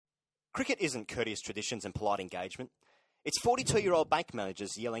Cricket isn't courteous traditions and polite engagement. It's 42-year-old bank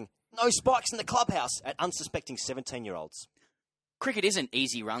managers yelling, "No spikes in the clubhouse," at unsuspecting 17-year-olds. Cricket isn't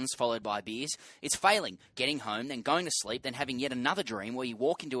easy runs followed by beers. It's failing, getting home, then going to sleep, then having yet another dream where you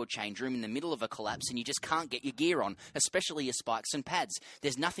walk into a change room in the middle of a collapse and you just can't get your gear on, especially your spikes and pads.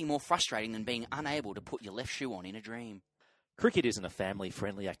 There's nothing more frustrating than being unable to put your left shoe on in a dream. Cricket isn't a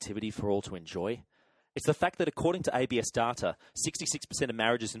family-friendly activity for all to enjoy. It's the fact that according to ABS data, 66% of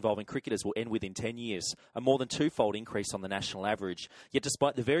marriages involving cricketers will end within 10 years, a more than twofold increase on the national average. Yet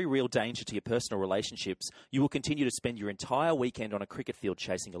despite the very real danger to your personal relationships, you will continue to spend your entire weekend on a cricket field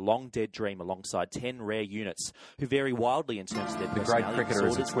chasing a long-dead dream alongside 10 rare units who vary wildly in terms of their personality. The great cricketer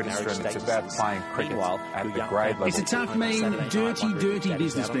is a Twitter stream. It's about playing cricket at the grade level. It's a tough, mean, dirty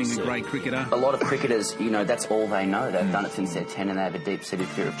business being a great cricketer. A lot of cricketers, that's all they know. They've done it since they're 10 and they have a deep-seated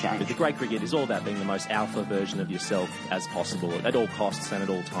fear of change. But the great cricket is all about being the most alpha version of yourself as possible at all costs and at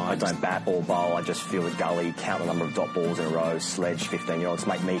all times. I don't bat or bowl. I just feel the gully, count the number of dot balls in a row, sledge 15-year-olds,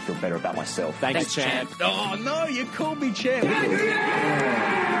 make me feel better about myself. Thanks, champ. Oh, no, you called me champ.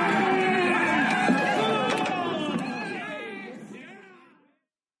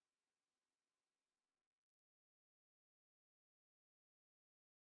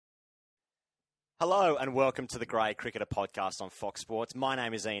 Hello and welcome to the Grey Cricketer podcast on Fox Sports. My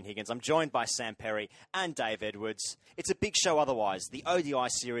name is Ian Higgins. I'm joined by Sam Perry and Dave Edwards. It's a big show otherwise. The ODI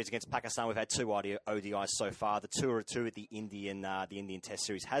series against Pakistan, we've had two ODIs so far. The 2-2 at the Indian Test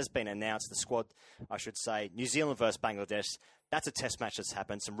series has been announced. The squad, I should say, New Zealand versus Bangladesh. That's a test match that's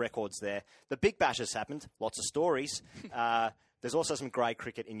happened. Some records there. The Big Bash has happened. Lots of stories. There's also some grey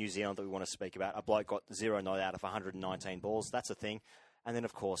cricket in New Zealand that we want to speak about. A bloke got 0 not out of 119 balls. That's a thing. And then,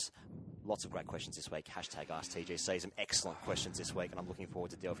 of course, lots of great questions this week. Hashtag AskTGC. Some excellent questions this week, and I'm looking forward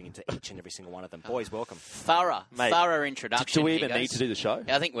to delving into each and every single one of them. Boys, welcome. Thorough introduction. Do we even need to do the show?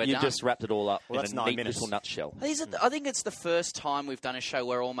 Yeah, I think we're You've done. just wrapped it all up in that's a 9 neat minutes. little nutshell. I think it's the first time we've done a show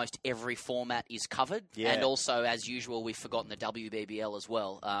where almost every format is covered. Yeah. And also, as usual, we've forgotten the WBBL as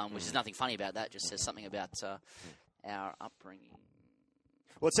well, which is nothing funny about that. Just says something about our upbringing.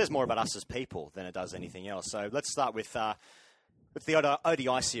 Well, it says more about us as people than it does anything else. So let's start with the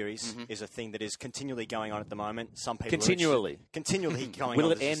ODI series is a thing that is continually going on at the moment. Some people Continually going on.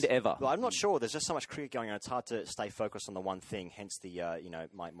 Will it end ever? Well, I'm not sure. There's just so much cricket going on. It's hard to stay focused on the one thing. Hence the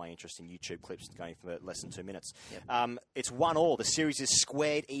my interest in YouTube clips going for less than 2 minutes. Yep. It's 1-1. The series is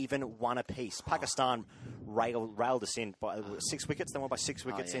squared even, one apiece. Pakistan railed us in by 6 wickets. They won by 6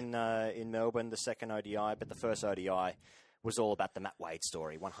 wickets in Melbourne. The second ODI, but the first ODI was all about the Matt Wade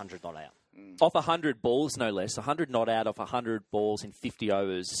story. 100 not out. Off 100 balls, no less. 100 not out off 100 balls in 50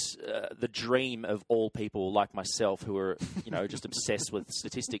 overs. The dream of all people like myself who are, just obsessed with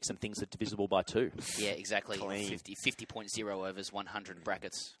statistics and things that are divisible by 2. Yeah, exactly. 50.0 overs, 100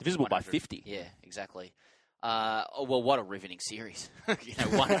 brackets. Divisible by 50. Yeah, exactly. Well, what a riveting series.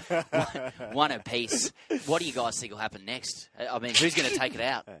 One apiece. What do you guys think will happen next? I mean, who's going to take it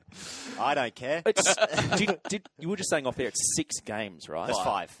out? I don't care. You were just saying off there it's 6 games, right? That's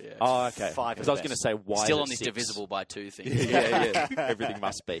 5. Yeah. Oh, okay. 5. Because I was going to say why Still is on it this 6? divisible by 2 thing. Yeah. Everything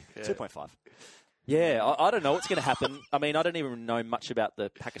must be. Yeah. 2.5. Yeah, I don't know what's going to happen. I mean, I don't even know much about the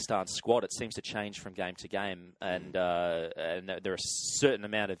Pakistan squad. It seems to change from game to game, and there are a certain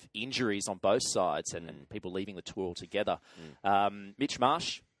amount of injuries on both sides and people leaving the tour altogether. Mitch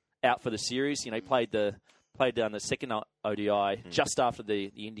Marsh out for the series. He played down the second ODI just after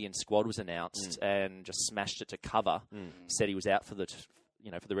the Indian squad was announced and just smashed it to cover. Said he was out for the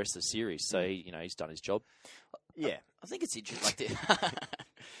rest of the series. So he's done his job. Yeah, I think it's interesting.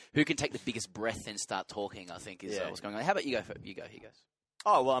 Who can take the biggest breath and start talking, I think, is what's going on. How about you go? You go. He goes.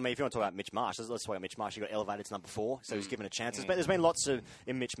 Oh, well, I mean, if you want to talk about Mitch Marsh, let's talk about Mitch Marsh. He got elevated to number 4, so he's given a chance. There's been lots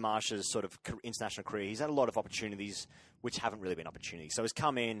in Mitch Marsh's sort of international career. He's had a lot of opportunities which haven't really been opportunities. So he's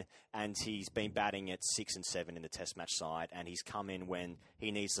come in and he's been batting at 6 and 7 in the Test match side, and he's come in when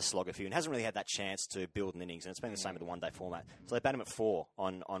he needs to slog a few and hasn't really had that chance to build an innings. And it's been the same with the one-day format. So they bat him at 4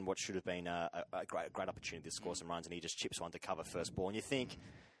 on what should have been a great opportunity to score some runs, and he just chips one to cover first ball. And you think,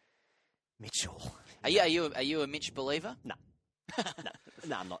 Mitchell, are you a Mitch believer? No.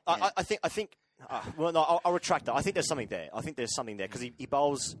 No, I'm not. Yeah. I think. I'll retract that. I think there's something there. Because he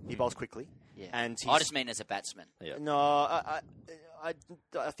bowls quickly. Yeah. And I just mean as a batsman. Yeah. No,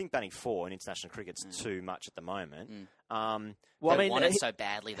 I think batting 4 in international cricket's too much at the moment. Well, I mean, want it so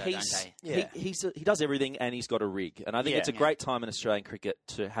badly though, don't they? Yeah. He does everything, and he's got a rig. And I think it's a great time in Australian cricket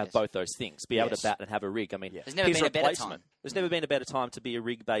to have both those things: be able to bat and have a rig. I mean, there's never been a better time. There's never been a better time to be a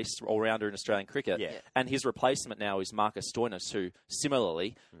rig-based all-rounder in Australian cricket. Yeah. And his replacement now is Marcus Stoinis, who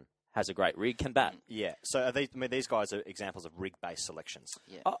similarly has a great rig, can bat. Yeah. So these guys are examples of rig-based selections.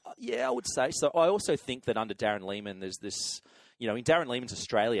 Yeah. Yeah, I would say so. I also think that under Darren Lehmann, there's this. In Darren Lehmann's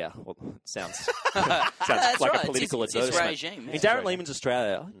Australia, well, it sounds like right. a political It's his advertisement. regime, yeah. In Darren Lehmann's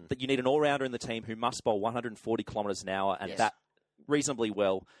Australia, that you need an all-rounder in the team who must bowl 140 kilometres an hour and bat reasonably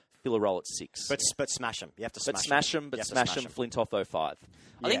well, fill a role at 6. But smash them. You have to smash them. Smash them. Flintoff 05.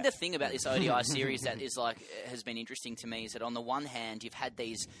 I think the thing about this ODI series that is has been interesting to me is that on the one hand you've had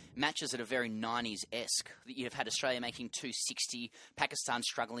these matches that are very 90s-esque. You've had Australia making 260, Pakistan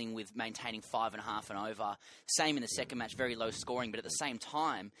struggling with maintaining 5.5 and over. Same in the second match, very low scoring. But at the same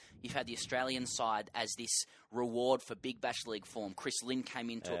time, you've had the Australian side as this reward for Big Bash League form. Chris Lynn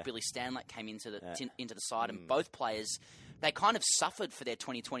came into it, Billy Stanley came into the side, and both players. They kind of suffered for their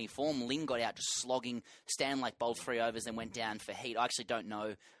 2020 form. Lynn got out just slogging. Stanley bowled 3 overs and went down for heat. I actually don't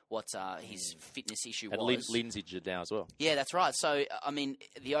know what his fitness issue and was. Lynn's injured now as well. Yeah, that's right. So, I mean,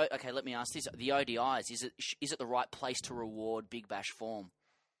 let me ask this. The ODIs, is it the right place to reward Big Bash form?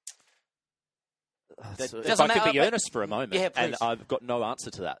 If I could be earnest for a moment, yeah, and I've got no answer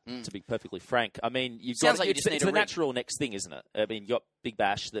to that, to be perfectly frank. I mean, It's the natural next thing, isn't it? I mean, you've got Big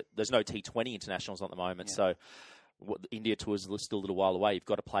Bash. There's no T20 internationals at the moment, so... India tours are still a little while away. You've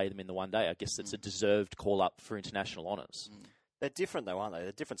got to play them in the one day. I guess it's a deserved call-up for international honours. They're different, though, aren't they?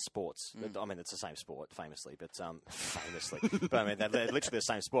 They're different sports. I mean, it's the same sport, famously, but but I mean, they're literally the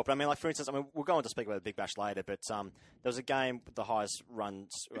same sport. But I mean, like for instance, we'll go on to speak about the Big Bash later. But there was a game with the highest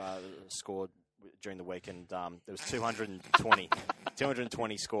runs scored during the week, and there was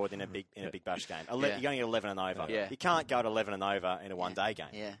 220 scored in a Big Bash game. You're going to get 11 and over. Yeah. You can't go at 11 and over in a one-day game.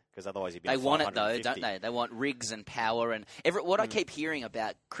 Yeah. Because otherwise you'd be. They want it though, don't they? They want rigs and power and what I keep hearing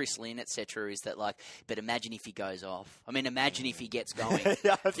about Chris Lynn, etc., is that but imagine if he goes off. I mean, imagine if he gets going. You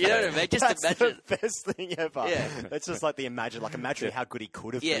know what I mean? Just that's imagine. The best thing ever. Yeah. It's just like imagine how good he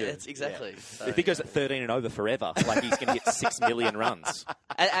could have been. Yeah, that's exactly. Yeah. So, If he goes at 13 and over forever, he's going to get 6 million runs.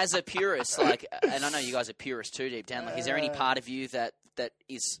 As a purist, and I know you guys are purists too deep down. Is there any part of you that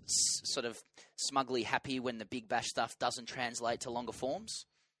is sort of smugly happy when the Big Bash stuff doesn't translate to longer forms?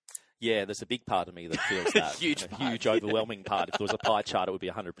 Yeah, there's a big part of me that feels that. Huge overwhelming part. If there was a pie chart, it would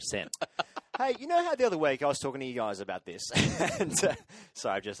be 100%. Hey, you know how the other week I was talking to you guys about this, and so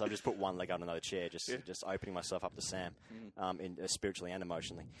I've just put one leg on another chair, just opening myself up to Sam, spiritually and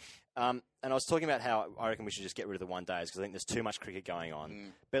emotionally. And I was talking about how I reckon we should just get rid of the one days because I think there's too much cricket going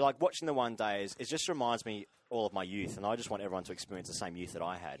on. But watching the one days, it just reminds me all of my youth, and I just want everyone to experience the same youth that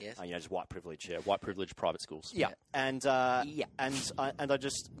I had. Yes. Just white privilege. Yeah, white privilege private schools. Yeah, and I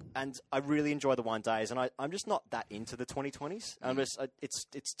really enjoy the one days, and I'm just not that into the 2020s.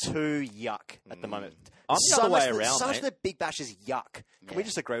 It's too yuck at the moment. I'm the other way around, So much mate. of the Big Bash is yuck. Can we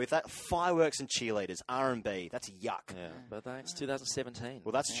just agree with that? Fireworks and cheerleaders, R&B, that's yuck. Yeah, but it's 2017.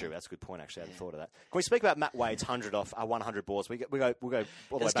 Well, that's true. That's a good point. Actually, I hadn't thought of that. Can we speak about Matt Wade's 100 off 100 balls? We'll go all the way back to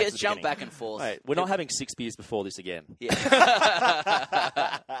the Let's jump beginning. back and forth. Wait, we're not having 6 beers before this again. Yeah.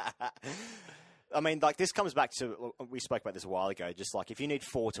 I mean, this comes back to, we spoke about this a while ago, just if you need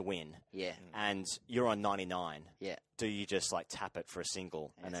 4 to win Yeah. and you're on 99, Yeah. do you just tap it for a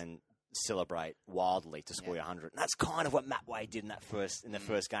single and then celebrate wildly to score your 100? And that's kind of what Matt Wade did in the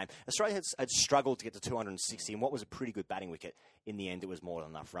first game. Australia had struggled to get to 260, and what was a pretty good batting wicket. In the end, it was more than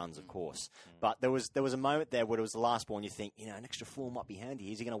enough runs, of course. But there was a moment there where it was the last ball, and you think, an extra 4 might be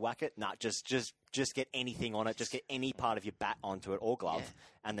handy. Is he going to whack it? Nah, just get anything on it. Just get any part of your bat onto it or glove,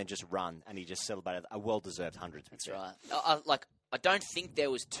 and then just run. And he just celebrated a well-deserved 100. That's right. I don't think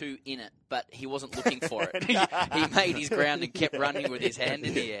there was 2 in it, but he wasn't looking for it. He made his ground and kept running with his hand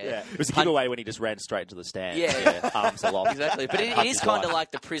in the air. Yeah. It was a giveaway when he just ran straight into the stand. Yeah. Arms aloft. Exactly. But it is kind of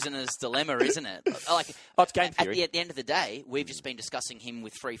like the prisoner's dilemma, isn't it? It's game theory. At the end of the day, we've just been discussing him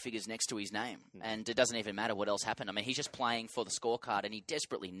with 3 figures next to his name, and it doesn't even matter what else happened. I mean, he's just playing for the scorecard, and he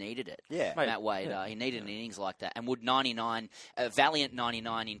desperately needed it. Yeah. Matt Wade, he needed an innings like that. And would 99, a valiant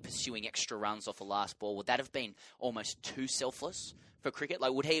 99 in pursuing extra runs off the last ball, would that have been almost too selfless for cricket?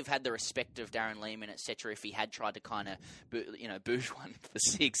 Would he have had the respect of Darren Lehmann, etc., if he had tried to kind of, booge one for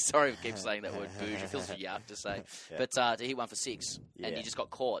 6? Sorry, I keep saying that word, booge. It feels so yuck to say. Yeah. But to hit one for 6, and he just got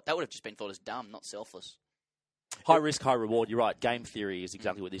caught. That would have just been thought as dumb, not selfless. High risk, high reward. You're right. Game theory is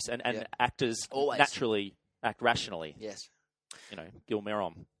exactly what this. And actors Always. naturally act rationally. Yes. Gil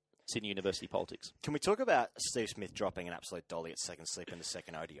Merom, Sydney University politics. Can we talk about Steve Smith dropping an absolute dolly at second slip in the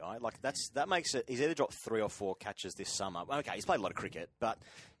second ODI? That makes it. He's either dropped 3 or 4 catches this summer. Okay, he's played a lot of cricket, but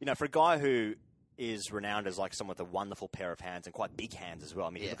for a guy who is renowned as someone with a wonderful pair of hands and quite big hands as well.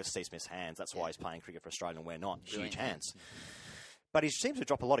 I mean, if you look at Steve Smith's hands, that's why he's playing cricket for Australia and we're not. Huge hands. But he seems to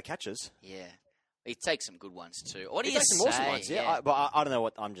drop a lot of catches. Yeah. He takes some good ones too. What do He you takes say? some awesome ones, yeah. But I don't know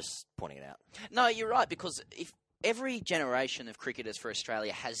what. I'm just pointing it out. No, you're right, because if every generation of cricketers for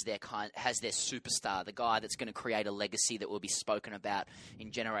Australia has their superstar, the guy that's going to create a legacy that will be spoken about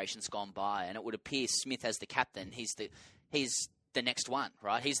in generations gone by, and it would appear Smith as the captain, he's the next one,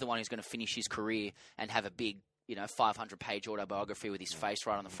 right? He's the one who's going to finish his career and have a big 500-page autobiography with his face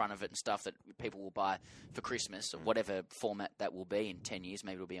right on the front of it and stuff that people will buy for Christmas, or whatever format that will be in 10 years.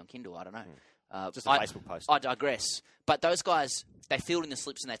 Maybe it'll be on Kindle, I don't know. Just a Facebook post. I digress. But those guys, they field in the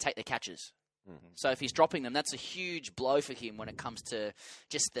slips and they take the catches. So if he's dropping them, that's a huge blow for him when it comes to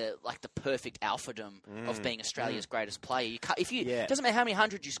just the perfect alphadom of being Australia's greatest player. It doesn't matter how many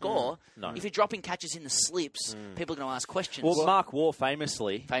hundreds you score. If you're dropping catches in the slips, people are going to ask questions. Well, Mark Waugh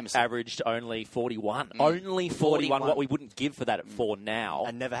famously averaged only 41. Only 41. What we wouldn't give for that at 4 now.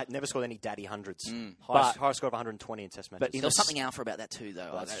 And never scored any daddy hundreds. Highest score of 120 in Test matches. But there was something alpha about that too,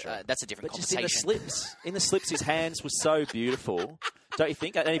 though. That's a different conversation. In the slips, his hands were so beautiful. Don't you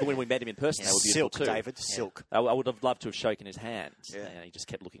think? And even when we met him in person, they were beautiful Silk, too. David, silk. I would have loved to have shaken his hand. Yeah. And he just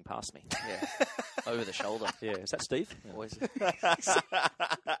kept looking past me. Yeah. Over the shoulder. Yeah, is that Steve? Always.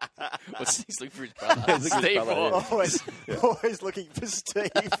 He's looking for his brother. Steve. Always looking for Steve.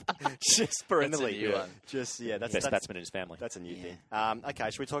 Just perennially. That's a new one. That's best batsman in his family. That's a new thing. Okay,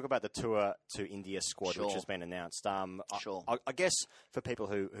 should we talk about the tour to India squad, which has been announced? Sure. I guess for people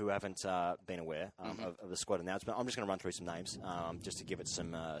who haven't been aware of the squad announcement, I'm just going to run through some names just to give it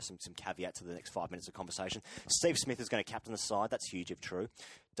some caveat to the next 5 minutes of conversation. Steve Smith is going to captain the side. That's huge if true.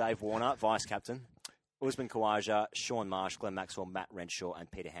 Dave Warner, vice-captain. Usman Khawaja, Sean Marsh, Glenn Maxwell, Matt Renshaw, and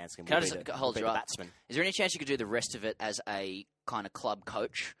Peter Hanscom will be the batsman. Is there any chance you could do the rest of it as a kind of club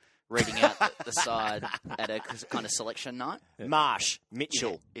coach, reading out the side at a kind of selection night? Marsh,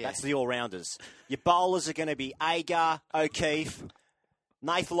 Mitchell, that's the all-rounders. Your bowlers are going to be Agar, O'Keefe,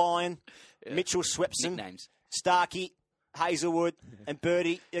 Nath Lyon, Mitchell Swepson, Nicknames. Starkey, Hazelwood, and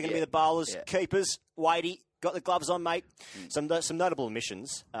Birdie. They're going to be the bowlers. Yeah. Keepers, Wadey, got the gloves on, mate. Some notable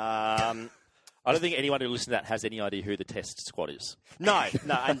omissions. I don't think anyone who listens to that has any idea who the Test squad is. No,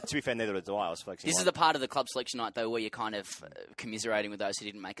 and to be fair, neither do I. I was focusing. This is the part of the club selection night, though, where you're kind of commiserating with those who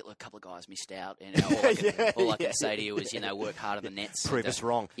didn't make it. Look, a couple of guys missed out. All I can say to you is, work harder than nets. Prove us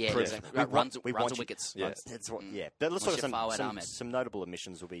wrong. Yeah, exactly. runs wickets. Yeah. But let's talk about some notable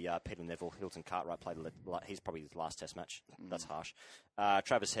omissions will be Peter Neville, Hilton Cartwright played. He's probably his last Test match. That's harsh.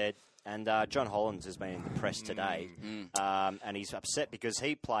 Travis Head. And John Hollands has been in the press today, and he's upset because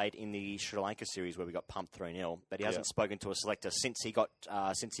he played in the Sri Lanka series where we got pumped 3-0, but he hasn't spoken to a selector since he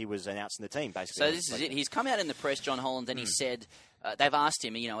was announced in the team, basically. So this is it. He's come out in the press, John Hollands, and he said, they've asked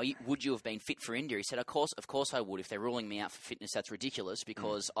him, would you have been fit for India? He said, of course I would. If they're ruling me out for fitness, that's ridiculous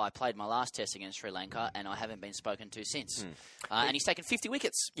because I played my last Test against Sri Lanka and I haven't been spoken to since. And he's taken 50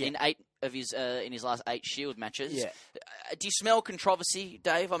 wickets in 8 of his in his last 8 Shield matches. Yeah. Do you smell controversy,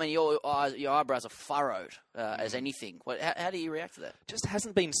 Dave? I mean, your eyebrows are furrowed as anything. How do you react to that? Just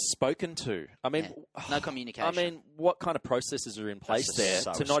hasn't been spoken to. I mean, no communication. I mean, what kind of processes are in place there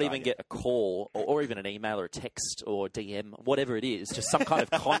to not even get a call or even an email or a text or DM, whatever it is, just some kind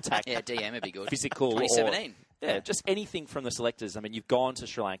of contact. Yeah, DM would be good. Physical. 2017. Just anything from the selectors. I mean, you've gone to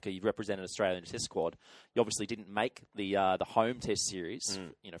Sri Lanka, you've represented Australian Test squad. You obviously didn't make the home Test series,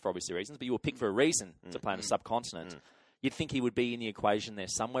 for obvious reasons, but you were picked for a reason to play in a subcontinent. You'd think he would be in the equation there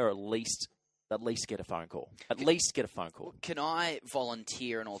somewhere, or at least get a phone call. Can I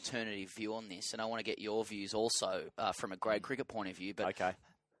volunteer an alternative view on this? And I want to get your views also from a grade cricket point of view. But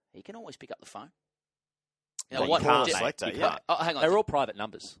he can always pick up the phone. You can't, mate. Oh, hang on. They're all private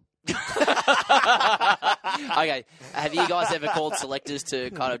numbers. Okay. Have you guys ever called selectors to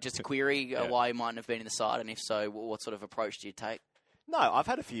kind of just query why you mightn't have been in the side? And if so, what sort of approach do you take? No, I've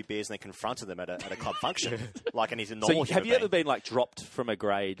had a few beers and they confronted them at a club function, and he's a normal. So have you ever been dropped from a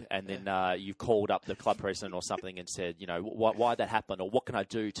grade and then you called up the club president or something and said, why that happened, or what can I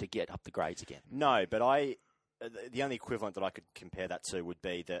do to get up the grades again? No, but the only equivalent that I could compare that to would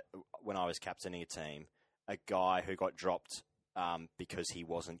be that when I was captaining a team, a guy who got dropped because he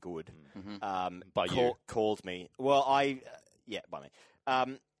wasn't good called me. Well, by me.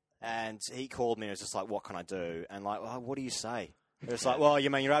 And he called me and was just like, what can I do? And what do you say? It's like, well,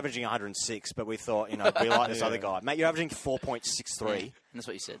 you're averaging 106, but we thought, we like this other guy. Mate, you're averaging 4.63. And that's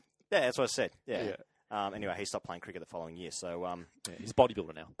what you said? Yeah, that's what I said. Yeah. Anyway, he stopped playing cricket the following year. So he's a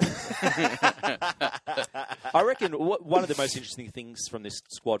bodybuilder now. I reckon one of the most interesting things from this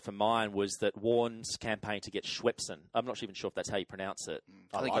squad for mine was that Warne's campaign to get Schwepson. I'm not even sure if that's how you pronounce it.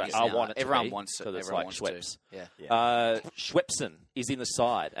 I think like it is I now. want it to Everyone be, wants it. so it's Everyone like wants Schweppes. to. Yeah. Schwepson is in the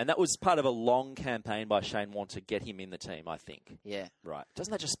side, and that was part of a long campaign by Shane Warne to get him in the team, I think. Yeah. right.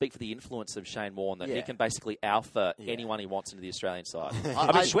 Doesn't that just speak for the influence of Shane Warne, that he Yeah. can basically alpha anyone he wants into the Australian side? I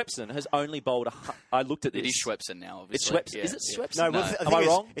I mean, Schwepson has only bowled I looked at this. It is Schwepson now, It's obviously. Schwepson. Yeah. Is it Schwepson? No, No. well, the Am thing I is,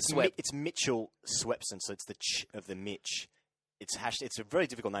 wrong? It's Mitchell Swepson, so it's the ch of the Mitch. It's a very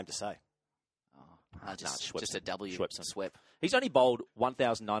difficult name to say. Just Schwepson. a W. Schwepson. Swep. He's only bowled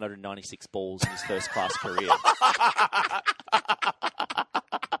 1,996 balls in his first-class career.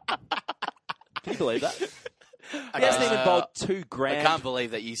 Can you believe that? He hasn't even bowled 2 grand. I can't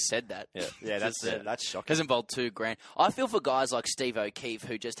believe that you said that. Yeah, that's shocking. Hasn't bowled 2 grand. I feel for guys like Steve O'Keefe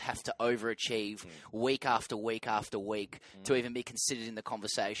who just have to overachieve week after week after week to even be considered in the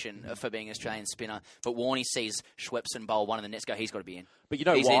conversation for being an Australian spinner. But Warney sees Schwepson bowl one of the nets, go, he's got to be in. But you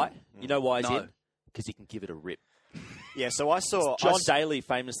know He's why? in. You know why he's No. in? Because he can give it a rip. Yeah, so I saw John Daly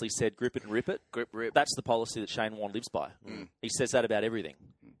famously said, grip it and rip it. Grip, rip. That's the policy that Shane Warne lives by. He says that about everything.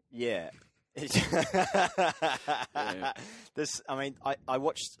 Yeah. This, I mean, I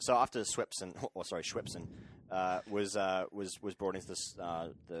watched. So after Schwepson was brought into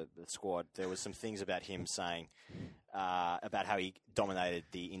the squad, there was some things about him saying about how he dominated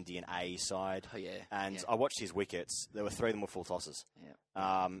the Indian A side. Oh, yeah. And Yeah. I watched his wickets. There were 3 of them were full tosses.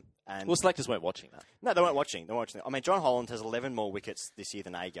 Yeah. And Well, selectors weren't watching that. no, they weren't watching. I mean, John Holland has 11 more wickets this year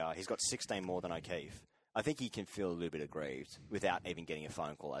than Agar. He's got 16 more than O'Keefe. I think he can feel a little bit aggrieved without even getting a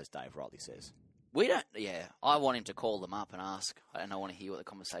phone call, as Dave rightly says. We don't. Yeah, I want him to call them up and ask, and I want to hear what the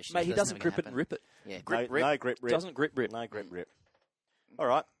conversation. Mate, is. he That's doesn't never grip gonna it and rip it. happen. Yeah, grip, no, rip. no grip rip. Doesn't grip rip. No grip rip. All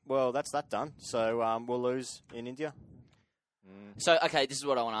right. Well, that's that done. So we'll lose in India. So, okay, this is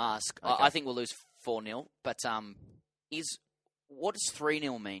what I want to ask. Okay. I think we'll lose 4-0, but what does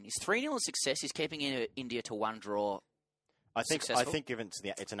 3-0 mean? Is 3-0 a success? Is keeping India to 1 draw? I think Successful? given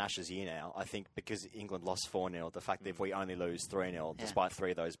it's an Ashes year now, I think because England lost 4-0, the fact that if we only lose 3-0, despite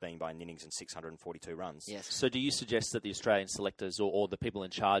 3 of those being by an innings and 642 runs. Yes. So do you suggest that the Australian selectors or the people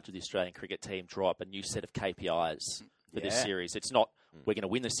in charge of the Australian cricket team draw up a new set of KPIs for this Yeah. series? It's not we're going to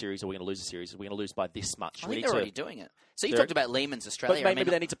win the series or we're going to lose the series. We're going to lose by this much. I We think need they're to, already doing it. So you They're- talked about Lehman's but Australia. maybe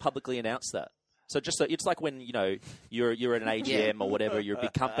they need to publicly announce that. So it's like when you're at an AGM or whatever, you're a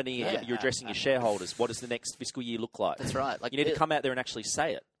big company, and you're addressing your shareholders. What does the next fiscal year look like? That's right. Like you need to come out there and actually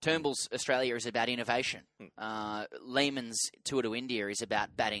say it. Turnbull's Australia is about innovation. Lehman's tour to India is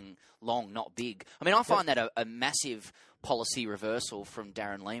about batting long, not big. I mean, I find that a massive policy reversal from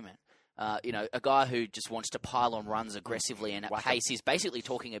Darren Lehman. A guy who just wants to pile on runs aggressively and at pace is basically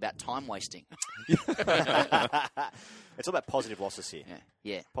talking about time wasting. It's all about positive losses here.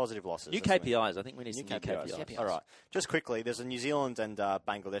 Yeah. Positive losses. New That's what we- KPIs. I think we need some new KPIs. KPIs. All right. Just quickly, there's a New Zealand and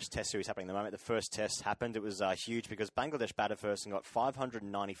Bangladesh test series happening at the moment. The first test happened. It was huge because Bangladesh batted first and got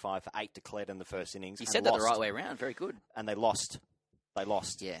 595 for 8 declared in the first innings. You and said that the lost. right way around. Very good. And they lost.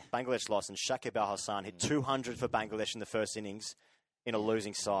 Yeah. Bangladesh lost, and Shakib Al Hassan hit 200 for Bangladesh in the first innings in a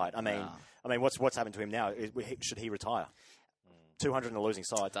losing side. I mean, what's happened to him now? Should he retire? 200 in a losing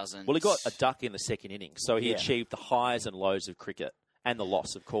side. Doesn't. Well, he got a duck in the second innings, so he Yeah. achieved the highs and lows of cricket and the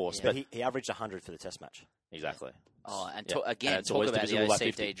loss, of course. But he averaged 100 for the test match. Exactly. Oh, and Yeah. again, And it's talk always about the divisible by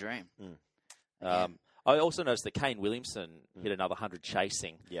OCD 50. dream. I also noticed that Kane Williamson hit another 100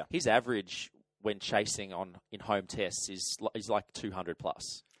 chasing. Yeah. His average when chasing in home tests is like 200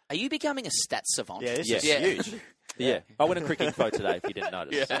 plus. Are you becoming a stats savant? Yeah, this Yeah. is Yeah. huge. Yeah. I went to Cricket Info today, if you didn't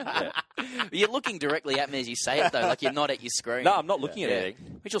notice. Yeah. You're looking directly at me as you say it, though, like you're not at your screen. No, I'm not looking at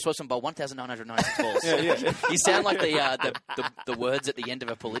anything. Mitchell Swepson bowled 1,996 balls. You sound like the words at the end of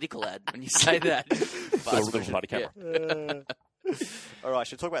a political ad when you say that. Little bloody camera. All right,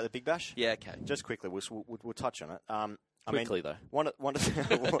 should we talk about the Big Bash? Yeah, okay. Just quickly, we'll touch on it. Quickly, though. One of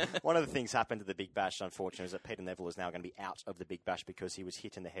the things happened to the Big Bash, unfortunately, is that Peter Neville is now going to be out of the Big Bash because he was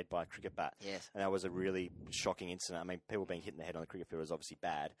hit in the head by a cricket bat. Yes. And that was a really shocking incident. I mean, people being hit in the head on the cricket field is obviously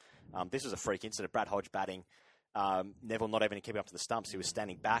bad. This was a freak incident. Brad Hodge batting. Neville not even keeping up to the stumps. He was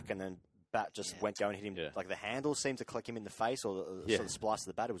standing back, and then bat just went go and hit him. Yeah. Like the handle seemed to click him in the face, or the sort of splice of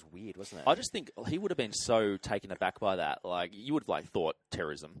the bat. It was weird, wasn't it? I just think he would have been so taken aback by that. Like, you would have thought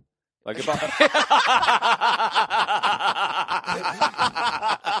terrorism. Like, if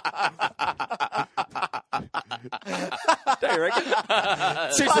you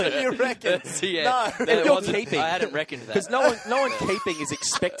reckon? Seriously, What do you reckon? Yeah. No. if you're keeping, I hadn't reckoned that. because no one keeping is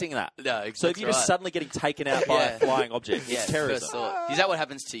expecting that. No, So if you're just suddenly getting taken out by a flying object, yeah, it's terrorism. first thought. Is that what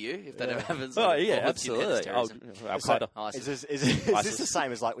happens to you if that ever happens? Oh yeah, Or what's your absolutely. terrorism? Is this the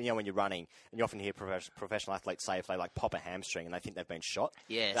same as like when you're running and you often hear professional athletes say if they like pop a hamstring and they think they've been shot?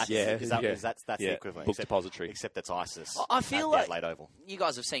 Yes. That's, Yeah, that's yeah. the equivalent. Book depository. Except it's ISIS. I feel at like the Adelaide Oval. you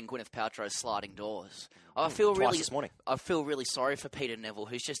guys have seen Gwyneth Paltrow's sliding doors. I feel Twice really this morning. I feel really sorry for Peter Neville,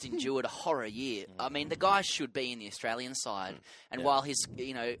 who's just endured a horror year. I mean, the guy should be in the Australian side, and while his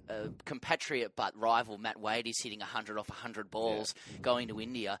compatriot but rival Matt Wade is hitting 100 off 100 balls going to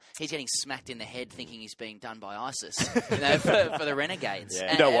India, he's getting smacked in the head thinking he's being done by ISIS for the Renegades. Yeah.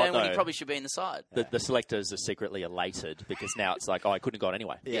 And, You know what, and when he though? probably should be in the side. The selectors are secretly elated because now it's like, I couldn't have gone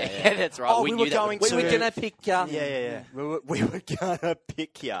anyway. Yeah, that's right. Oh, we we knew were that going would- to- We were going to pick... Yeah. We were going to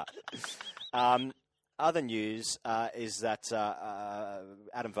pick you. Other news is that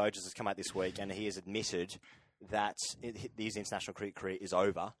Adam Voges has come out this week and he has admitted that his international cricket career is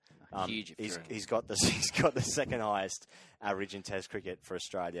over. Huge if true. He's got the second highest average in Test cricket for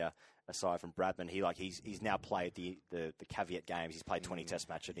Australia, aside from Bradman. He's now played the caveat games. He's played 20 Test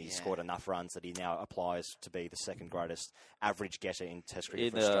matches and he's scored enough runs that he now applies to be the second greatest average getter in Test cricket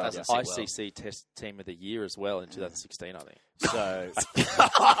In for the Australia. ICC Test Team of the Year as well in 2016, I think. So,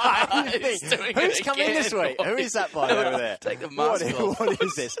 He's doing who's it come in this again, week? Who is that bloke over there? Take the mask off. What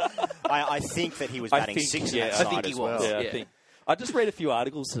is this? I think that he was batting six in that I side think he as was. well. I think. I just read a few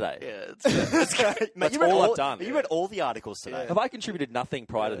articles today. Yeah, That's great. Mate, That's all I've done. You read all the articles today. Have I contributed nothing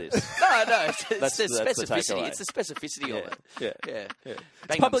prior to this? no, it's That's the the specificity. takeaway. It's the specificity of it. Yeah. Yeah.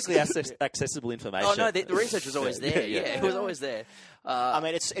 It's publicly accessible information. Oh no, the research was always there. Yeah, it was always there. I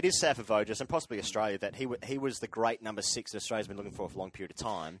mean, it is sad for Voges and possibly Australia that he was the great number 6 that Australia's been looking for a long period of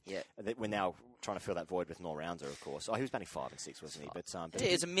time. Yeah. That we're now trying to fill that void with an all-rounder, of course. Oh, he was batting 5 and 6, wasn't he? But Yeah,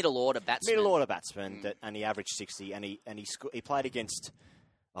 he's a middle order batsman. middle order batsman, and he averaged 60, and he played against.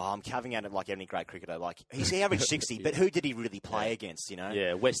 Oh, I'm caving at it like any great cricketer. Like he averaged 60, but who did he really play against? You know.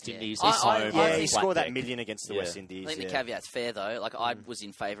 Yeah, West Indies. I- He's I- home. I Yeah, he think- scored that Blackjack. million against the Yeah. West Indies. I think the yeah. caveat's fair though. Like I was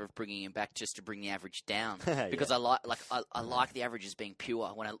in favour of bringing him back just to bring the average down because Yeah. I like the averages being pure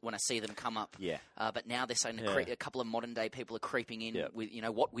when I see them come up. Yeah. But now they're starting to Yeah. a couple of modern day people are creeping in Yeah.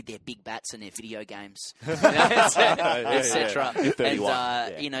 with their big bats and their video games, yeah. etc. And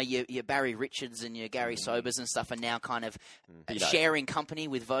 31. your Barry Richards and your Gary Sobers and stuff are now kind of You know. sharing company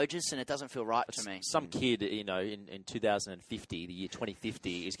with Voges, and it doesn't feel right to me. Some kid, in 2050, the year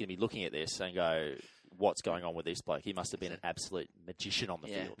 2050, is going to be looking at this and go, what's going on with this bloke? He must have been an absolute magician on the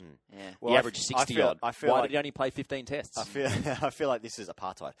Yeah. field. Yeah. Well, He I averaged f- 60 I feel- odd. I feel Why like- did he only play 15 tests? I feel like this is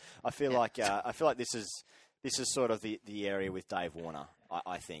apartheid. I feel like this is sort of the area with Dave Warner.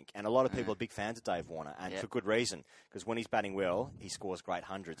 I think, and a lot of people are big fans of Dave Warner, and for good reason. Because when he's batting well, he scores great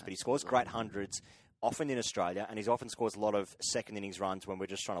hundreds. But he scores great hundreds often in Australia, and he often scores a lot of second innings runs when we're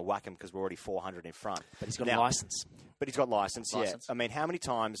just trying to whack him because we're already 400 in front. But he's got Now- a license. But he's got license. License. Yeah. I mean, how many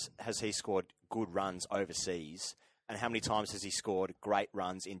times has he scored good runs overseas? And how many times has he scored great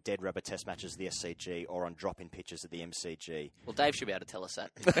runs in dead rubber test matches of the SCG or on drop-in pitches at the MCG? Well, Dave should be able to tell us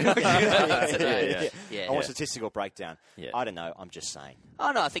that. I want statistical breakdown. Yeah. I don't know. I'm just saying.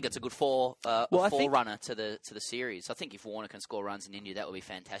 Oh no, I think it's a good I think- forerunner to the series. I think if Warner can score runs in India, that would be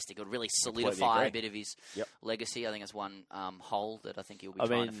fantastic. It would really solidify agree. a bit of his Yep. legacy. I think it's one hole that I think he'll be I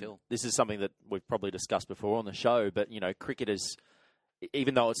trying mean, to fill. this is something that we've probably discussed before on the show, but, cricketers,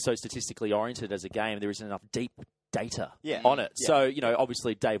 even though it's so statistically oriented as a game, there isn't enough deep data Yeah. on it. Yeah. So,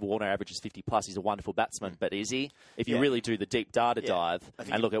 obviously Dave Warner averages 50 plus. He's a wonderful batsman, but is he? If you Yeah. really do the deep data Yeah. dive I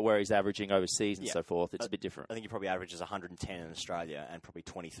think and look at where he's averaging overseas and Yeah. so forth, it's a bit different. I think he probably averages 110 in Australia and probably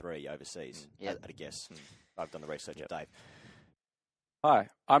 23 overseas. Yep. At a guess. I've done the research with Dave. Hi,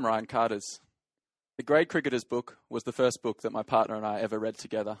 I'm Ryan Carters. The Grade Cricketer's book was the first book that my partner and I ever read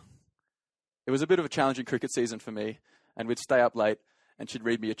together. It was a bit of a challenging cricket season for me, and we'd stay up late and she'd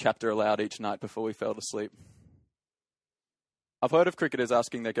read me a chapter aloud each night before we fell to sleep. I've heard of cricketers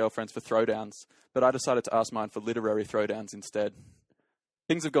asking their girlfriends for throwdowns, but I decided to ask mine for literary throwdowns instead.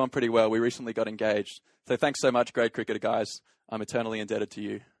 Things have gone pretty well. We recently got engaged. So thanks so much, Grade Cricketer guys. I'm eternally indebted to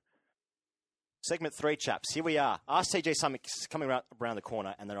you. Segment 3, chaps. Here we are. Ask TJ Summits coming around the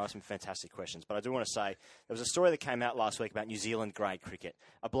corner, and there are some fantastic questions. But I do want to say, there was a story that came out last week about New Zealand grade cricket.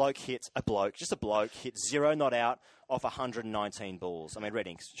 A bloke hit 0 not out off 119 balls. I mean,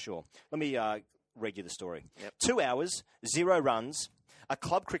 Reddings, sure. Let me read you the story. 2 hours, 0 runs, A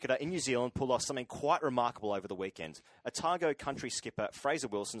club cricketer in New Zealand pulled off something quite remarkable over the weekend. Otago country skipper Fraser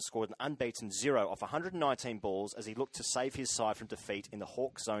Wilson scored an unbeaten 0 off 119 balls as he looked to save his side from defeat in the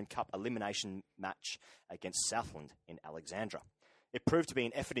Hawke Zone Cup elimination match against Southland in Alexandra. It proved to be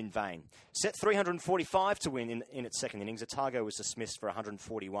an effort in vain. Set 345 to win in its second innings, Otago was dismissed for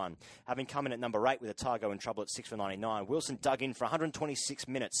 141. Having come in at number 8 with Otago in trouble at 6 for 99, Wilson dug in for 126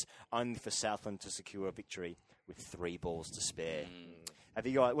 minutes, only for Southland to secure a victory with 3 balls to spare. Have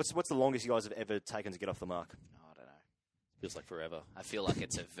you guys? What's the longest you guys have ever taken to get off the mark? I don't know. Feels like forever. I feel like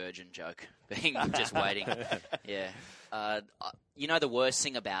it's a virgin joke, being just waiting. Yeah. You know the worst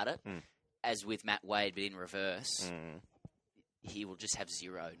thing about it, as with Matt Wade, but in reverse, he will just have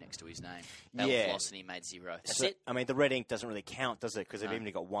 0 next to his name. They'll floss and he made 0. That's it. I mean, the red ink doesn't really count, does it? Because they've even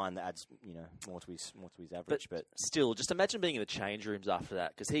got 1 that adds, more to his average. But still, just imagine being in the change rooms after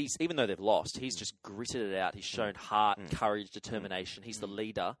that, because even though they've lost, he's just gritted it out. He's shown heart, courage, determination. He's the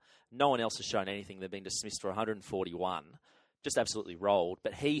leader. No one else has shown anything. They've been dismissed for 141. Just absolutely rolled,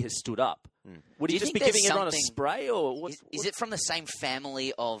 but he has stood up. Would he just be giving everyone a spray, or is it from the same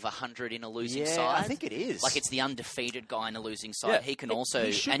family of 100 in a losing side? Yeah, I think it is. Like it's the undefeated guy in a losing side. Yeah. He can also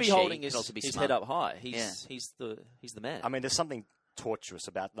he should and be she holding can also be his smart. head up high. He's the man. I mean, there's something torturous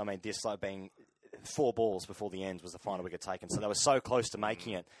about. I mean, this like being 4 balls before the end was the final wicket taken, so they were so close to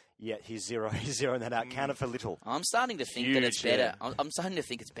making it. Yet his zero and that out counted for little. I'm starting to think that it's better. I'm starting to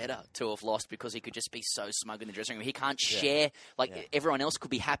think it's better to have lost because he could just be so smug in the dressing room. He can't share. Everyone else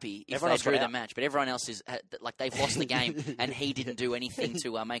could be happy if they drew the match, but everyone else is like they've lost the game and he didn't do anything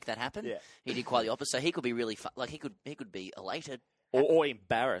to make that happen. Yeah. He did quite the opposite. So he could be really he could be elated. Or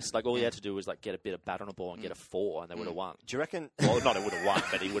embarrassed. Like, all he had to do was, get a bit of bat on a ball and get a 4, and they would have won. Do you reckon... Well, not he would have won,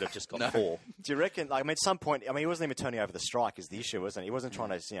 but he would have just got 4. Do you reckon... at some point... he wasn't even turning over the strike is the issue, wasn't he? He wasn't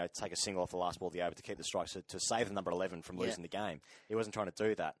trying to, take a single off the last ball of the over to keep the strike, to save the number 11 from losing the game. He wasn't trying to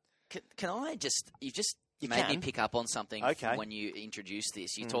do that. Can I just... You made me pick up on something when you introduced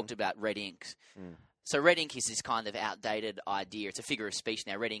this. You talked about red ink. So red ink is this kind of outdated idea. It's a figure of speech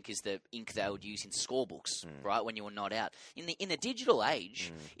now. Red ink is the ink they would use in scorebooks, right, when you were not out. In the digital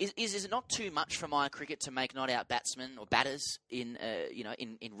age, is it not too much for my cricket to make not out batsmen or batters in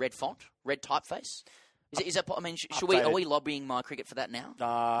red font, red typeface? Is that? I mean, are we lobbying my cricket for that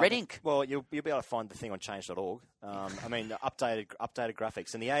now? Red ink. Well, you'll be able to find the thing on change.org. Updated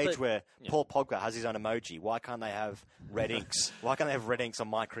graphics. In the age where Paul Pogba has his own emoji, why can't they have red inks? Why can't they have red inks on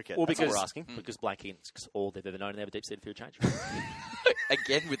my cricket? Well, That's what we're asking. Because blank inks all they've ever known, and they have a deep-seated fear of change.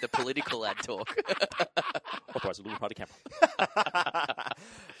 Again with the political ad talk. Otherwise, a little party camper.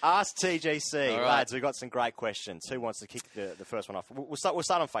 Ask TGC. Right. Lads, we've got some great questions. Who wants to kick the first one off? We'll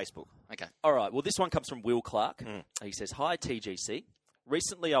start on Facebook. Okay. All right. Well, this one comes from Will Clark. He says, "Hi, TGC.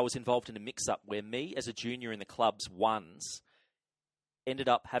 Recently, I was involved in a mix-up where me, as a junior in the club's ones, ended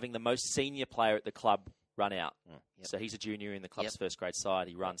up having the most senior player at the club run out. So he's a junior in the club's first grade side.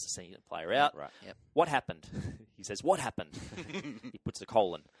 He runs the senior player out. Right. What happened?" He says, "What happened?" He puts a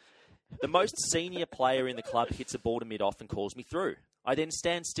colon. "The most senior player in the club hits a ball to mid-off and calls me through. I then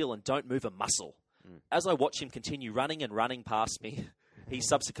stand still and don't move a muscle. As I watch him continue running and running past me, he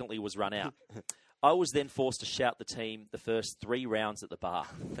subsequently was run out. I was then forced to shout the team the first 3 rounds at the bar."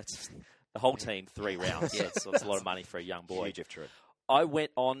 That's the whole team, 3 rounds. So it's a lot of money for a young boy. Huge if true. "I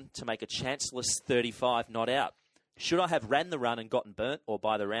went on to make a chanceless 35 not out. Should I have ran the run and gotten burnt, or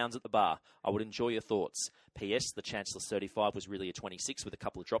by the rounds at the bar? I would enjoy your thoughts. P.S. The chanceless 35 was really a 26 with a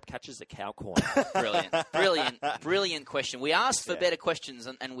couple of drop catches at cow corner." Brilliant question. We asked for better questions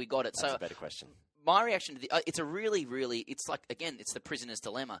and we got it. That's a better question. My reaction to it's a really, it's like, again, it's the prisoner's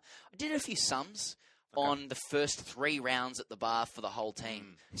dilemma. I did a few sums on the first 3 rounds at the bar for the whole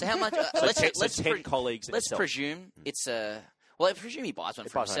team. So how much? Let's 10 colleagues. Let's presume it's a. Well, I presume he buys one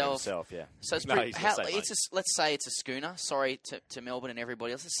for himself. Yeah. So it's let's say it's a schooner. Sorry to Melbourne and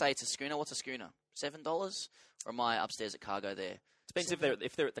everybody else. Let's say it's a schooner. What's a schooner? $7? Or am I upstairs at Cargo there? Depends if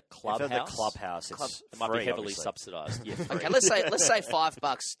they're at the clubhouse. If they're at the clubhouse, it might be heavily subsidised. Yeah, okay, let's say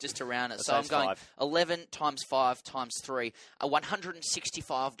 $5 just to round it. So I'm going 11 times 5 times 3, a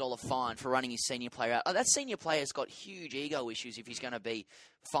 $165 fine for running his senior player out. That senior player's got huge ego issues if he's going to be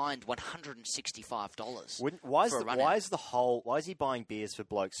fined $165. Why is he buying beers for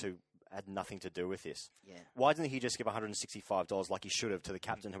blokes who had nothing to do with this? Yeah. Why didn't he just give $165 like he should have to the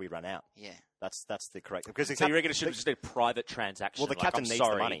captain who he ran out? Yeah. That's the correct. Because so you reckon it should have just been a private transaction? Well, the captain needs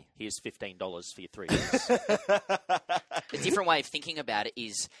the money. Here's $15 for your 3 years. A different way of thinking about it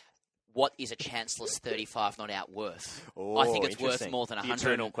is, what is a chanceless 35 not out worth? Oh, I think it's worth interesting. more than The 100.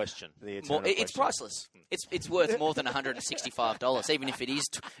 eternal question. The More, eternal it's question. priceless. It's worth more than $165, even if it is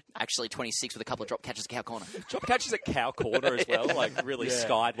actually 26 with a couple of drop catches at cow corner. Drop catches at cow corner as well, like really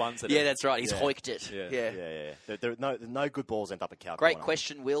skied ones. That Yeah, are- that's right. He's hoiked it. Yeah. Yeah. There are no good balls end up at Cal Great Corner.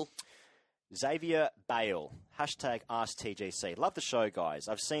 question, Will. Xavier Bale. Hashtag AskTGC. Love the show, guys.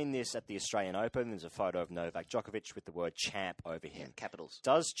 I've seen this at the Australian Open. There's a photo of Novak Djokovic with the word champ over him. Capitals.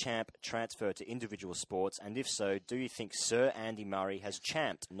 Does champ transfer to individual sports? And if so, do you think Sir Andy Murray has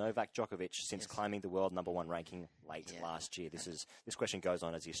champed Novak Djokovic since climbing the world #1 ranking late last year? This question goes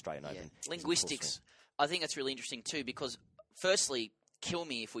on as the Australian Open. is in full Linguistics. swing. I think that's really interesting too because, firstly, kill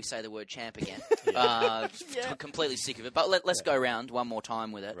me if we say the word champ again. Completely sick of it. But let's go around one more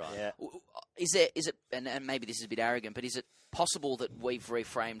time with it. Right. Yeah. Is it, and maybe this is a bit arrogant, but is it possible that we've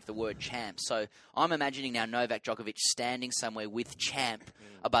reframed the word champ? So I'm imagining now Novak Djokovic standing somewhere with champ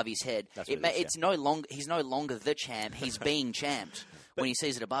above his head. That's what it is, It's no longer he's no longer the champ. He's being champed when he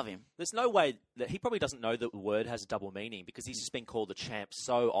sees it above him. There's no way that he probably doesn't know that the word has a double meaning because he's just been called a champ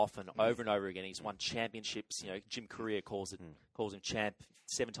so often, over and over again. He's won championships. Jim Courier calls him champ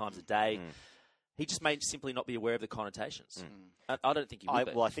 7 times a day. He just may simply not be aware of the connotations. I don't think he would.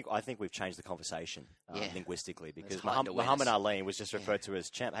 I think we've changed the conversation linguistically because heightened Muhammad awareness. Ali was just referred to as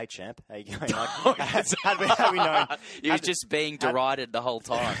champ. Hey, champ, how you going? Like, had we known? He was just being derided the whole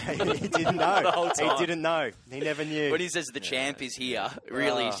time. He didn't know. The whole time. He didn't know. He never knew. When he says the champ is here,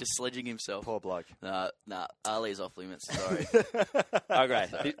 really he's just sledging himself. Poor bloke. Nah, Ali's off limits. Sorry.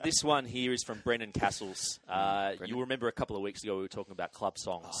 Okay, this one here is from Brendan Castles. You'll remember a couple of weeks ago we were talking about club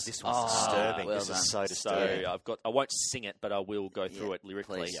songs. This one's disturbing. well This done. is so So disturbing. I won't sing it, but I will go through it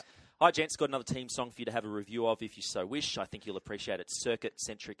lyrically. please. Hi, gents. Got another team song for you to have a review of if you so wish. I think you'll appreciate its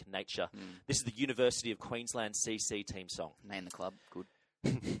circuit-centric nature. This is the University of Queensland CC team song. Name the club. Good.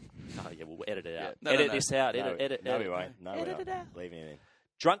 Oh, yeah, we'll edit it out. No, edit no. this out. No, Edit no, it. we won't. No, we Edit won't. it out. Leaving it in.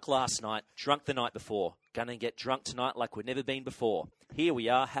 Drunk last night, drunk the night before. Gonna get drunk tonight like we've never been before. Here we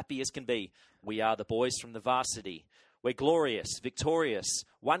are, happy as can be. We are the boys from the varsity. We're glorious, victorious.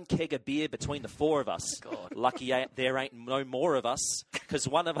 1 keg of beer between the 4 of us. Lucky there ain't no more of us, because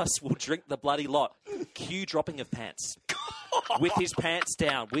one of us will drink the bloody lot. Cue dropping of pants. With his pants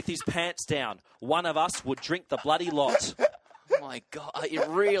down, one of us would drink the bloody lot. Oh my God! It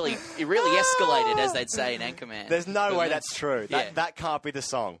really escalated, as they'd say in Anchorman. There's no way Doesn't it? that's true. Yeah. That can't be the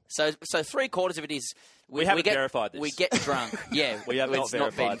song. So 3/4 of it is We haven't get, verified this. We get drunk. Yeah, We have not it's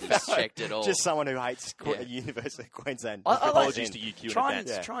not been verified this. fact checked at all. Just someone who hates Yeah. University of Queensland. I like Apologies to UQ in try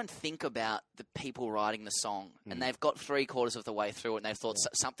advance. and think about the people writing the song, and they've got 3/4 of the way through it, and they've thought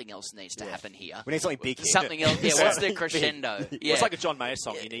something else needs to happen here. We need something big here. Something else. Yeah, what's the crescendo? Yeah. It's like a John Mayer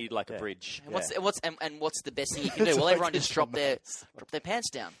song. You need like a bridge. And what's the best thing you can do? Well, everyone just drop their pants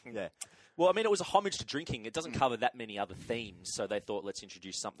down. Yeah. Well, I mean, it was a homage to drinking. It doesn't cover that many other themes, so they thought, let's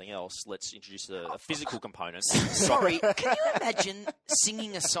introduce something else. Let's introduce a physical component. Sorry, can you imagine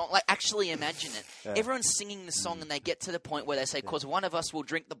singing a song? Like, actually imagine it. Everyone's singing the song, and they get to the point where they say, "Cause one of us will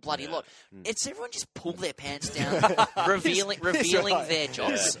drink the bloody lot." It's everyone just pull their pants down, revealing their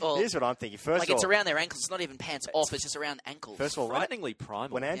jocks. Or, Here's what I'm thinking. First like of it's all, around their ankles. It's not even pants off. It's just around ankles. First of all, Frighteningly primal.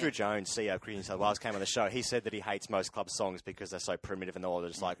 when Andrew Jones, CEO of Cricket New South Wales, came on the show, he said that he hates most club songs because they're so primitive and they're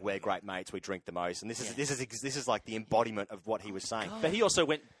just like, we're great mates, we drink the most. And this is like the embodiment of what he was saying. But he also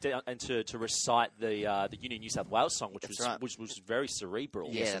went down and to recite the Union New South Wales song, which was very cerebral.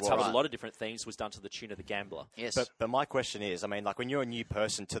 Yes, it that's covered right. a lot of different themes. Was done to the tune of The Gambler. Yes. But my question is, I mean, like when you're a new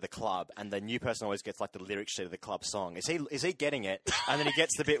person to the club, and the new person always gets like the lyric sheet of the club song. Is he getting it? And then he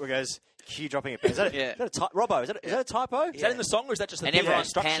gets the bit where it goes, "Cue dropping a pen." Is that a Robbo? Is that a typo? Is that in the song, or is that just the And bit of everyone's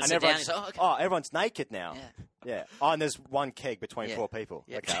instruction? pants And are down. everyone's, He's like, okay. everyone's naked now. Yeah. Oh, and there's 1 keg between Yeah. 4 people.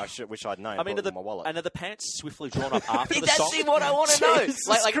 Yeah. Okay, wish I'd known. I mean, Brought it in my wallet. are the pants swiftly drawn up after the That's song? what I want to know. Jesus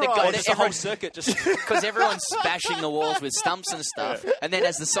Like the Christ. guy, Or just the whole circuit just... because everyone's smashing the walls with stumps and stuff. And then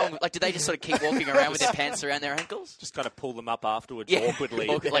as the song, like, do they just sort of keep walking around with their pants around their ankles? just kind of pull them up afterwards Yeah, awkwardly.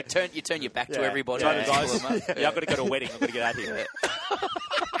 Like turn your back to Yeah. everybody. Sorry, and guys. pull them up. Yeah, I've got to go to a wedding. I've got to get out of here.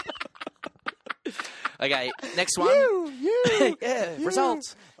 Okay, next one.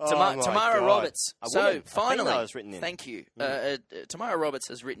 Results. my Tamara God. Roberts. A So woman, a finally, female has written in. thank you. Tamara Roberts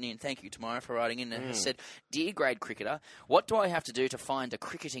has written in. Thank you, Tamara, for writing in and has said, "Dear grade cricketer, what do I have to do to find a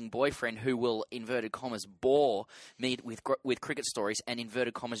cricketing boyfriend who will inverted commas bore me with cricket stories and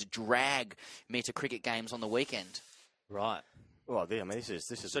inverted commas drag me to cricket games on the weekend?" Right. Well, I mean, this is.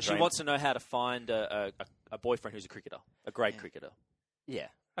 So a she dream. wants to know how to find a boyfriend who's a cricketer, a great cricketer. Yeah.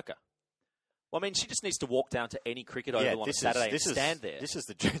 Okay. Well, I mean, she just needs to walk down to any cricket oval on a Saturday and stand there. This is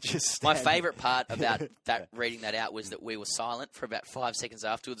the judges. My favourite part about reading that out was that we were silent for about 5 seconds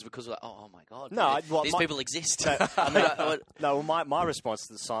afterwards because we're like, oh my God, these people exist. My response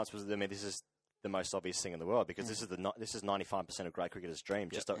to the silence was, this is the most obvious thing in the world because this is 95% of great cricketers' dream.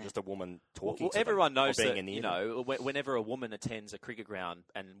 Just a woman talking. Well, to everyone them, knows or being that in the whenever a woman attends a cricket ground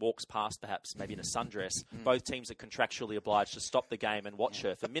and walks past, perhaps maybe in a sundress, both teams are contractually obliged to stop the game and watch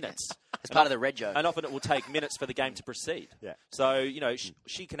her for minutes. It's part of the red joke. And often it will take minutes for the game to proceed. Yeah. So,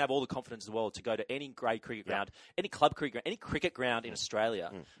 she can have all the confidence in the world to go to any grade cricket ground, any club cricket ground, any cricket ground in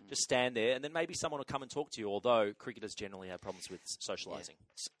Australia. Just stand there, and then maybe someone will come and talk to you, although cricketers generally have problems with socialising.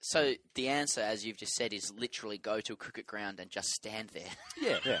 Yeah. So the answer, as you've just said, is literally go to a cricket ground and just stand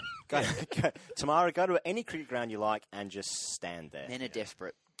there. Yeah. Go, Tamara, go to any cricket ground you like and just stand there. Men are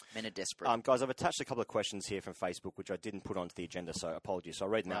desperate. Guys, I've attached a couple of questions here from Facebook, which I didn't put onto the agenda, so apologies. So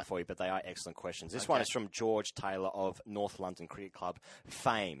I'll read them out for you, but they are excellent questions. This one is from George Taylor of North London Cricket Club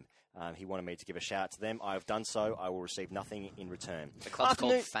fame. He wanted me to give a shout out to them. I have done so. I will receive nothing in return. The club's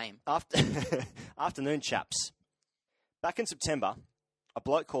called Fame. Afternoon, chaps. Back in September, a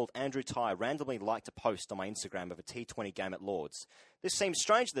bloke called Andrew Tye randomly liked a post on my Instagram of a T20 game at Lords. This seemed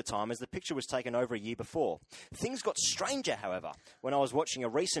strange at the time as the picture was taken over a year before. Things got stranger, however, when I was watching a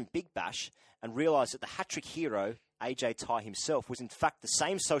recent Big Bash and realised that the hat-trick hero, AJ Tye himself, was in fact the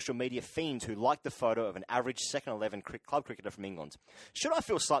same social media fiend who liked the photo of an average second 11 club cricketer from England. Should I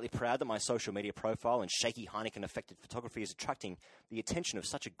feel slightly proud that my social media profile and shaky Heineken-affected photography is attracting the attention of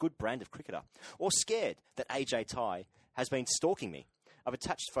such a good brand of cricketer? Or scared that AJ Tye has been stalking me? I've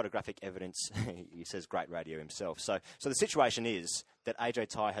attached photographic evidence. He says great radio himself. So the situation is that AJ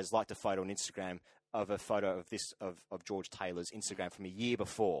Tye has liked a photo on Instagram of a photo of George Taylor's Instagram from a year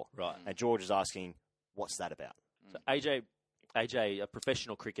before. Right. And George is asking, what's that about? So AJ, a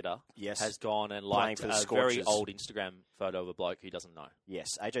professional cricketer, Yes. has gone and Playing liked for the a Scorchers. very old Instagram photo of a bloke who doesn't know.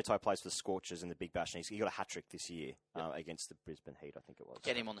 Yes, AJ Tye plays for the Scorchers in the Big Bash, and he got a hat-trick this year against the Brisbane Heat, I think it was.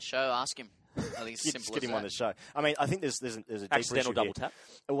 Get him on the show. Ask him. I think it's simple Get as him that. on the show. I mean, I think there's a deeper Accidental issue double here. tap.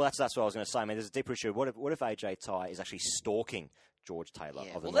 Well, that's what I was going to say. I mean, there's a deeper issue. What if AJ Tye is actually stalking George Taylor?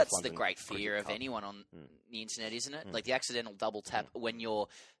 Yeah, of the well, North that's London the great fear Cricket of Club? anyone on the internet, isn't it? Like the accidental double tap when you're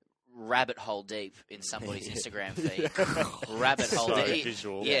rabbit hole deep in somebody's Instagram feed. Rabbit hole So deep.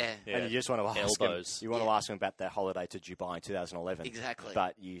 visual. Yeah. And you just want to ask Elbows. him. You want to ask him about their holiday to Dubai in 2011. Exactly.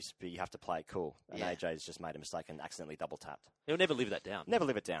 But you have to play it cool. And Yeah. AJ's just made a mistake and accidentally double tapped. He'll never live that down. Never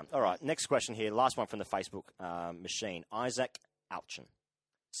live it down. All right, next question here. Last one from the Facebook machine. Isaac Alchin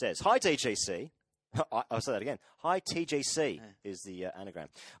says, "Hi TGC." I'll say that again. Hi TGC is the anagram.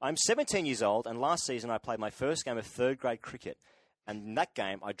 I'm 17 years old, and last season I played my first game of third grade cricket. And in that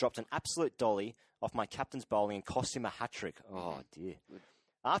game, I dropped an absolute dolly off my captain's bowling and cost him a hat-trick. Oh, dear.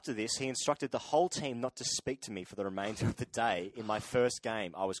 After this, he instructed the whole team not to speak to me for the remainder of the day. In my first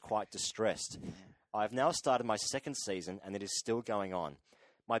game, I was quite distressed. I have now started my second season, and it is still going on.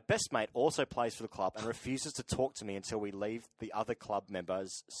 My best mate also plays for the club and refuses to talk to me until we leave the other club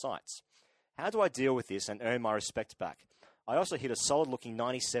members' sites. How do I deal with this and earn my respect back? I also hit a solid-looking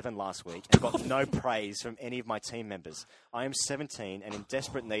 97 last week and got no praise from any of my team members. I am 17 and in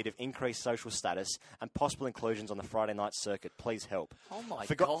desperate need of increased social status and possible inclusions on the Friday night circuit. Please help. Oh, my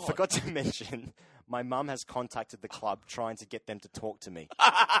God. God. Forgot to mention, my mum has contacted the club trying to get them to talk to me.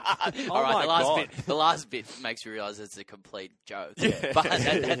 All right, God. the last bit makes me realise it's a complete joke. But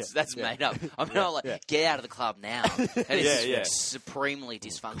that's made up. I'm not like, get out of the club now. That is supremely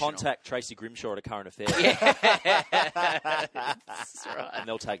dysfunctional. Contact Tracy Grimshaw at a current affair. That's right. And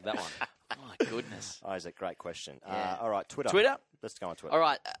they'll take that one. Oh, my goodness. Isaac, great question. Yeah. All right, Twitter. Twitter? Let's go on Twitter. All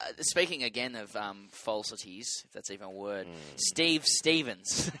right, speaking again of falsities, if that's even a word, Steve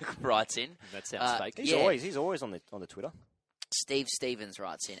Stevens writes in. That sounds fake. He's always on the Twitter. Steve Stevens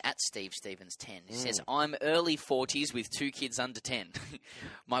writes in, at Steve Stevens 10. He says, I'm early 40s with 2 kids under 10.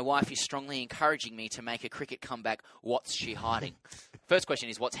 My wife is strongly encouraging me to make a cricket comeback. What's she hiding? First question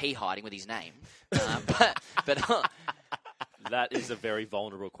is, what's he hiding with his name? That is a very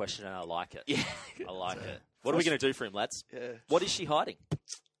vulnerable question, and I like it. Yeah. I like it. What are we going to do for him, lads? What is she hiding?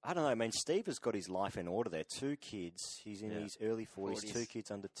 I don't know. I mean, Steve has got his life in order there. 2 kids. He's in his early 40s. 2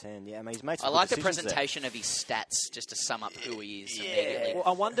 kids under 10. Yeah, I mean, he's made some I good like the decisions presentation of his stats just to sum up who he is immediately. Well,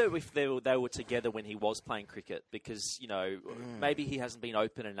 I wonder if they were together when he was playing cricket because, maybe he hasn't been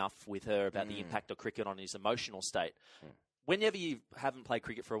open enough with her about the impact of cricket on his emotional state. Whenever you haven't played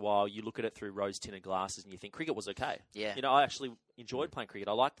cricket for a while, you look at it through rose-tinted glasses and you think cricket was okay. Yeah. I actually enjoyed playing cricket.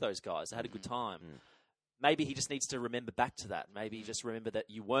 I liked those guys. I had a good time. maybe he just needs to remember back to that. Maybe just remember that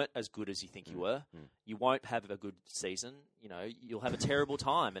you weren't as good as you think you were. You won't have a good season. You'll have a terrible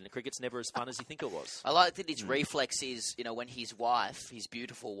time, and cricket's never as fun as you think it was. I like that his reflex is, when his wife, his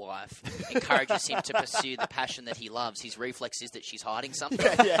beautiful wife, encourages him to pursue the passion that he loves, his reflex is that she's hiding something.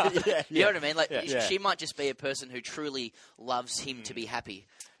 You know what I mean? Like she might just be a person who truly loves him to be happy.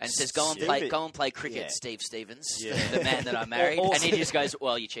 And says, go and play cricket, Steve Stevens, the man that I married. And he just goes,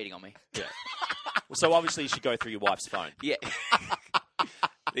 well, you're cheating on me. Yeah. So obviously you should go through your wife's phone. Yeah.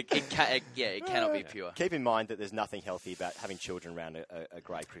 It cannot be pure. Keep in mind that there's nothing healthy about having children around a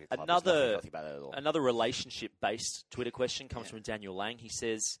grade cricket club. There's nothing healthy about that at all. Another relationship-based Twitter question comes from Daniel Lang. He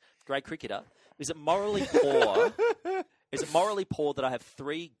says, grade cricketer, is it morally poor? Is it morally poor that I have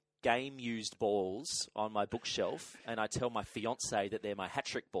 3 game-used balls on my bookshelf, and I tell my fiance that they're my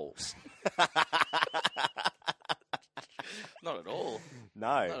hat-trick balls? Not at all.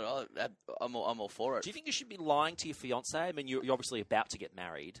 No. Not at all. I'm all for it. Do you think you should be lying to your fiance? I mean, you're obviously about to get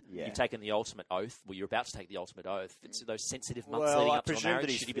married. Yeah. You've taken the ultimate oath. Well, you're about to take the ultimate oath. It's those sensitive months leading up to a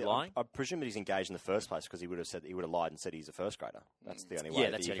marriage. Should he be lying? I presume that he's engaged in the first place because he would have lied and said he's a first grader. That's the only way. Yeah,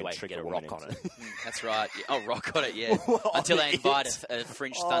 that's the only way to get a rock on it. That's right. Oh, rock on it, yeah. Until they invite a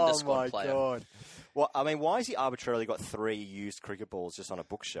French Thunder Squad player. Oh, my God. Well, I mean, why has he arbitrarily got 3 used cricket balls just on a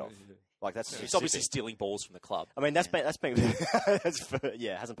bookshelf? Like that's He's obviously stealing balls from the club. I mean, hasn't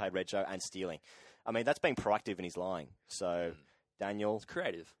paid Reg Joe and stealing. I mean, that's being proactive in his lying. So, Daniel, It's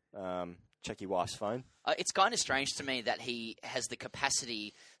creative. Check your wife's phone. It's kind of strange to me that he has the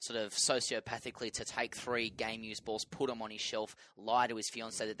capacity, sort of sociopathically, to take 3 game-used balls, put them on his shelf, lie to his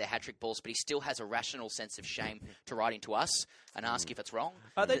fiancée that they're hat-trick balls, but he still has a rational sense of shame to write into us and ask if it's wrong.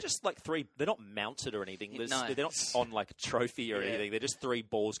 They're just like 3. They're not mounted or anything. No. They're not on like a trophy or anything. They're just 3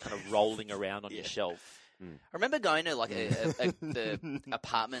 balls kind of rolling around on your shelf. I remember going to like the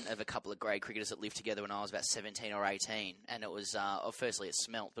apartment of a couple of grade cricketers that lived together when I was about 17 or 18, and it was firstly it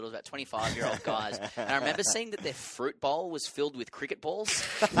smelt, but it was about 25-year-old guys, and I remember seeing that their fruit bowl was filled with cricket balls,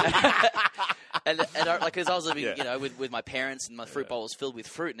 and because I was living with my parents, and my fruit bowl was filled with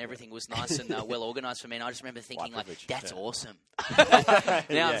fruit, and everything was nice and well organised for me, and I just remember thinking that's awesome.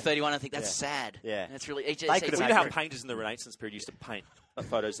 Now I'm 31, I think that's sad. Yeah, that's really. You know how painters in the Renaissance period used to paint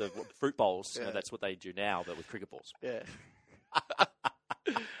photos of fruit bowls? That's what they do now, but with cricket balls. Yeah.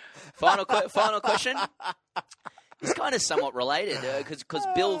 Final question. It's kind of somewhat related because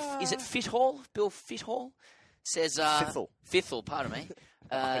Bill, is it Fithall? Bill Fithall says Fithall. Pardon me.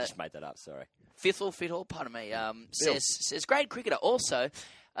 I just made that up. Sorry. Fithall. Pardon me. Says grade cricketer. Also,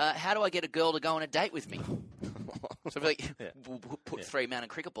 how do I get a girl to go on a date with me? So we'll put 3 mounted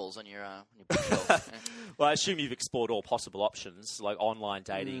cricket balls on your bookshelf. Well, I assume you've explored all possible options, like online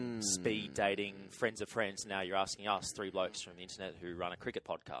dating, speed dating, friends of friends. Now you're asking us, 3 blokes from the internet who run a cricket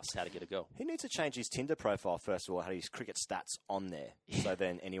podcast, how to get a girl. He needs to change his Tinder profile, first of all, have his cricket stats on there, so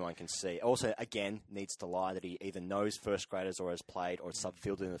then anyone can see. Also, again, needs to lie that he either knows first graders or has played or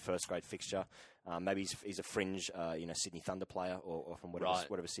sub-fielded in the first grade fixture. Maybe he's a fringe, Sydney Thunder player or from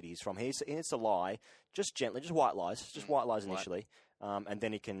whatever city he's from. He needs to lie, just gently, just white lies initially. And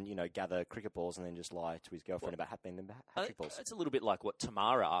then he can, gather cricket balls and then just lie to his girlfriend about having them hat-trick balls. It's a little bit like what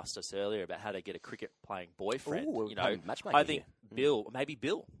Tamara asked us earlier about how to get a cricket-playing boyfriend. Ooh, I think maybe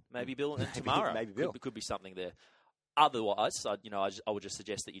Bill and Tamara maybe Bill. could be something there. Otherwise, I would just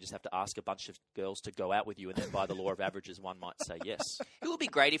suggest that you just have to ask a bunch of girls to go out with you, and then by the law of averages, one might say yes. It would be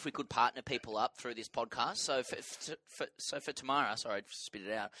great if we could partner people up through this podcast. So for tomorrow, sorry, I spit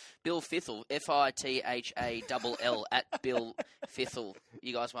it out. Bill Fithall, Fithall at Bill Fithall.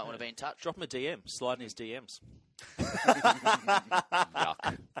 You guys might want to be in touch. Drop him a DM. Slide in his DMs.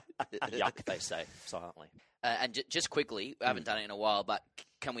 Yuck, they say silently. And just quickly, I haven't done it in a while, but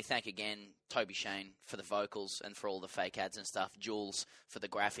can we thank again Toby Shane for the vocals and for all the fake ads and stuff, Jules for the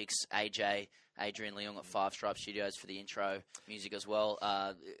graphics, Adrian Leung at 5 Stripe Studios for the intro music as well.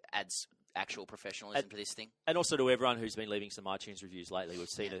 Adds actual professionalism to this thing. And also to everyone who's been leaving some iTunes reviews lately. We've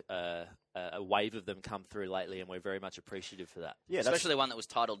seen a wave of them come through lately, and we're very much appreciative for that. Yeah, especially the one that was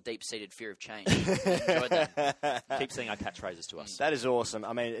titled Deep-Seated Fear of Change. Enjoyed that. Keep saying our catchphrases to us. That is awesome.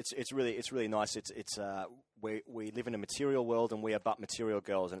 I mean, it's really nice. We live in a material world, and we are but material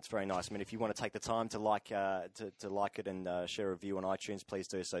girls, and it's very nice. I mean, if you want to take the time to like it and share a review on iTunes, please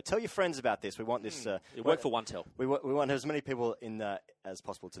do so. Tell your friends about this. We want this. It worked for OneTel. We want as many people as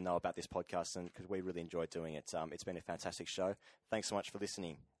possible to know about this podcast, and because we really enjoy doing it. It's been a fantastic show. Thanks so much for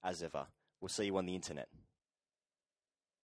listening, as ever. We'll see you on the internet.